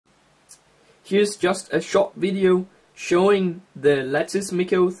Here's just a short video showing the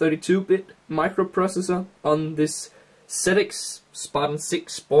LatticeMico32-bit microprocessor on this ZTEX Spartan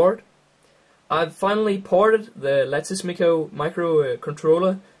 6 board. I've finally ported the LatticeMico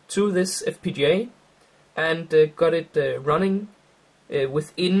microcontroller to this FPGA and got it running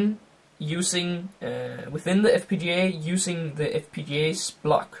within the FPGA using the FPGA's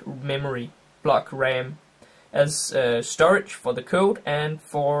block RAM as storage for the code and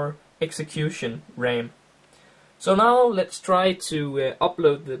for execution RAM. So now let's try to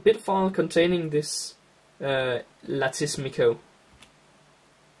upload the bit file containing this LatticeMico.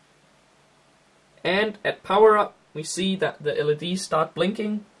 And at power up we see that the LEDs start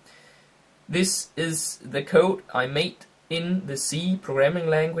blinking. This is the code I made in the C programming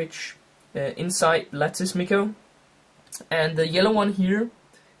language inside LatticeMico, and the yellow one here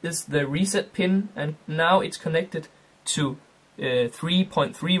is the reset pin, and now it's connected to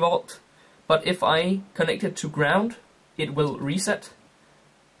 3.3 volt, but if I connect it to ground it will reset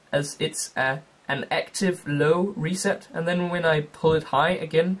as it's an active low reset, and then when I pull it high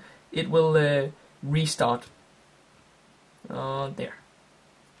again it will restart there,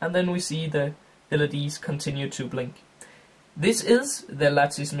 and then we see the LEDs continue to blink. This is the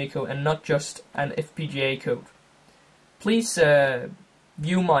LatticeMico and not just an FPGA code. Please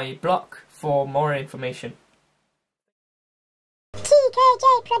view my blog for more information.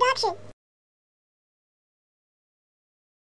 TKJ Production.